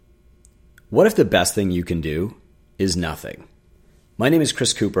What if the best thing you can do is nothing? My name is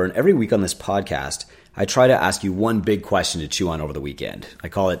Chris Cooper, and every week on this podcast, I try to ask you one big question to chew on over the weekend. I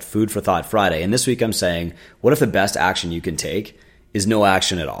call it Food for Thought Friday, and this week I'm saying, what if the best action you can take is no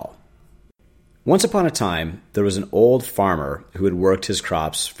action at all? Once upon a time, there was an old farmer who had worked his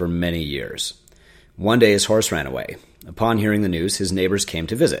crops for many years. One day his horse ran away. Upon hearing the news, his neighbors came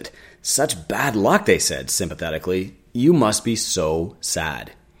to visit. "Such bad luck," they said sympathetically. "You must be so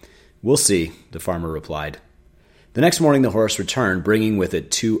sad." "We'll see," the farmer replied. The next morning the horse returned, bringing with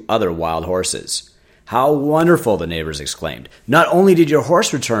it 2 other wild horses. "How wonderful," the neighbors exclaimed. "Not only did your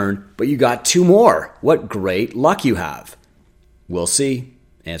horse return, but you got 2 more. What great luck you have." "We'll see,"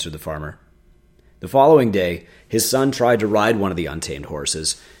 answered the farmer. The following day, his son tried to ride one of the untamed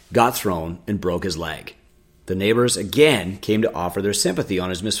horses, got thrown, and broke his leg. The neighbors again came to offer their sympathy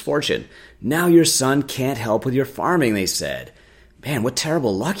on his misfortune. "Now your son can't help with your farming," they said. "Man, what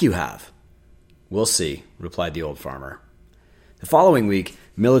terrible luck you have." "We'll see," replied the old farmer. The following week,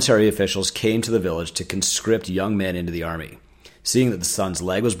 military officials came to the village to conscript young men into the army. Seeing that the son's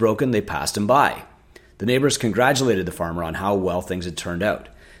leg was broken, they passed him by. The neighbors congratulated the farmer on how well things had turned out.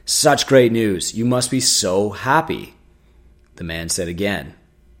 "Such great news! You must be so happy." The man said again,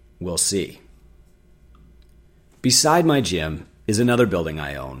 "We'll see." Beside my gym is another building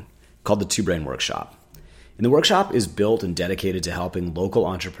I own called the Two Brain Workshop. And the workshop is built and dedicated to helping local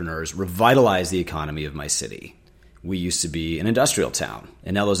entrepreneurs revitalize the economy of my city. We used to be an industrial town,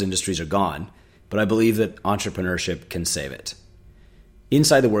 and now those industries are gone, but I believe that entrepreneurship can save it.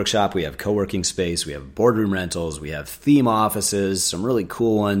 Inside the workshop, we have co-working space, we have boardroom rentals, we have theme offices, some really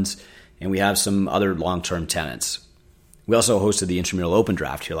cool ones, and we have some other long-term tenants. We also hosted the intramural open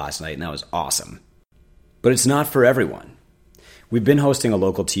draft here last night, and that was awesome. But it's not for everyone. We've been hosting a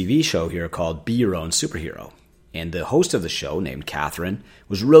local TV show here called Be Your Own Superhero, and the host of the show, named Catherine,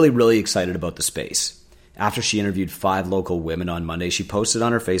 was really excited about the space. After she interviewed 5 local women on Monday, she posted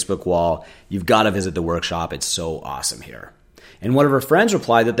on her Facebook wall, "You've got to visit the workshop, it's so awesome here." And one of her friends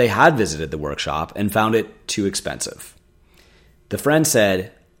replied that they had visited the workshop and found it too expensive. The friend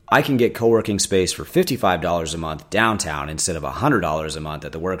said, "I can get co-working space for $55 a month downtown instead of $100 a month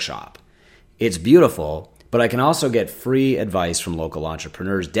at the workshop. It's beautiful, but I can also get free advice from local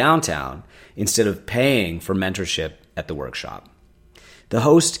entrepreneurs downtown instead of paying for mentorship at the workshop." The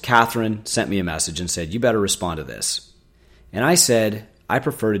host, Catherine, sent me a message and said, "You better respond to this." And I said, I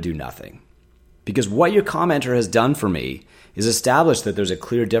prefer to do nothing. Because what your commenter has done for me is establish that there's a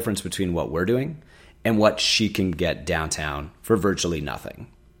clear difference between what we're doing and what she can get downtown for virtually nothing.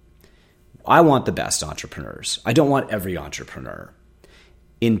 I want the best entrepreneurs. I don't want every entrepreneur.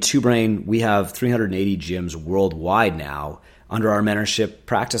 In Two Brain, we have 380 gyms worldwide now under our mentorship,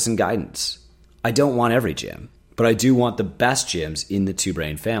 practice, and guidance. I don't want every gym, but I do want the best gyms in the Two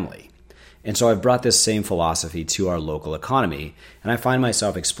Brain family. And so I've brought this same philosophy to our local economy, and I find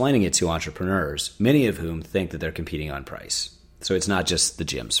myself explaining it to entrepreneurs, many of whom think that they're competing on price. So it's not just the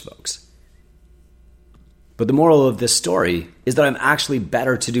gyms, folks. But the moral of this story is that I'm actually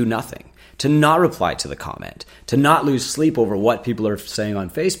better to do nothing. To not reply to the comment, to not lose sleep over what people are saying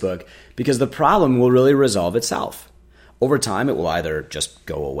on Facebook, because the problem will really resolve itself. Over time, it will either just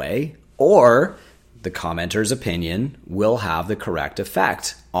go away, or the commenter's opinion will have the correct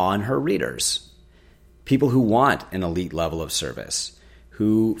effect on her readers. People who want an elite level of service,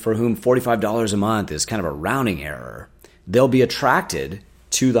 for whom $45 a month is kind of a rounding error, they'll be attracted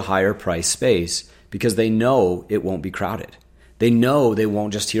to the higher price space because they know it won't be crowded. They know they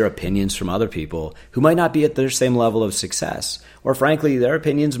won't just hear opinions from other people who might not be at their same level of success, or frankly, their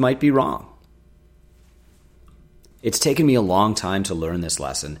opinions might be wrong. It's taken me a long time to learn this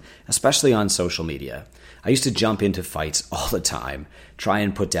lesson, especially on social media. I used to jump into fights all the time, try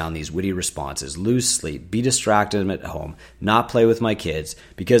and put down these witty responses, lose sleep, be distracted at home, not play with my kids,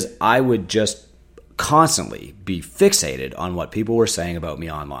 because I would just constantly be fixated on what people were saying about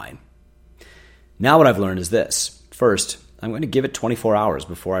me online. Now what I've learned is this. First, I'm going to give it 24 hours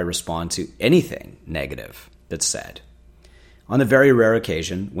before I respond to anything negative that's said. On the very rare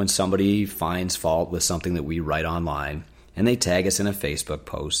occasion when somebody finds fault with something that we write online and they tag us in a Facebook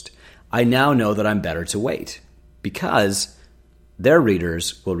post, I now know that I'm better to wait because their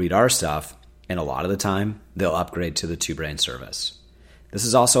readers will read our stuff and a lot of the time they'll upgrade to the Two Brain service. This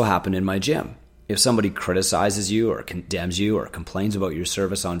has also happened in my gym. If somebody criticizes you or condemns you or complains about your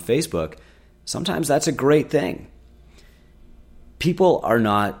service on Facebook, sometimes that's a great thing. People are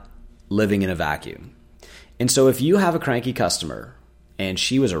not living in a vacuum. And so if you have a cranky customer and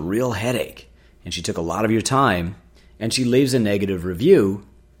she was a real headache and she took a lot of your time and she leaves a negative review,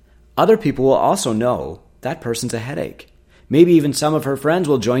 other people will also know that person's a headache. Maybe even some of her friends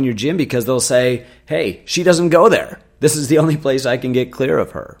will join your gym because they'll say, hey, she doesn't go there. This is the only place I can get clear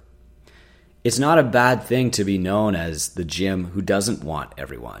of her. It's not a bad thing to be known as the gym who doesn't want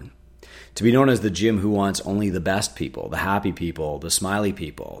everyone. To be known as the gym who wants only the best people, the happy people, the smiley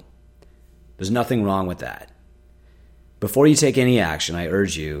people. There's nothing wrong with that. Before you take any action, I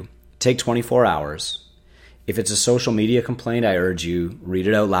urge you, take 24 hours. If it's a social media complaint, I urge you, read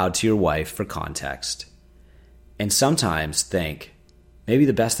it out loud to your wife for context. And sometimes think, maybe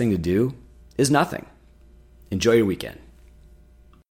the best thing to do is nothing. Enjoy your weekend.